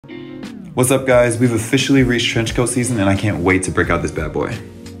What's up guys, we've officially reached trench coat season and I can't wait to break out this bad boy.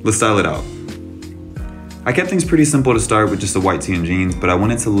 Let's style it out. I kept things pretty simple to start with just a white tee and jeans, but I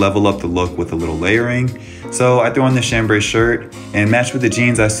wanted to level up the look with a little layering. So I threw on this chambray shirt and matched with the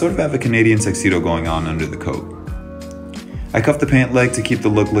jeans, I sort of have a Canadian tuxedo going on under the coat. I cuffed the pant leg to keep the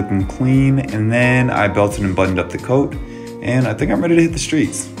look looking clean, and then I belted and buttoned up the coat, and I think I'm ready to hit the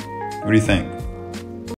streets. What do you think?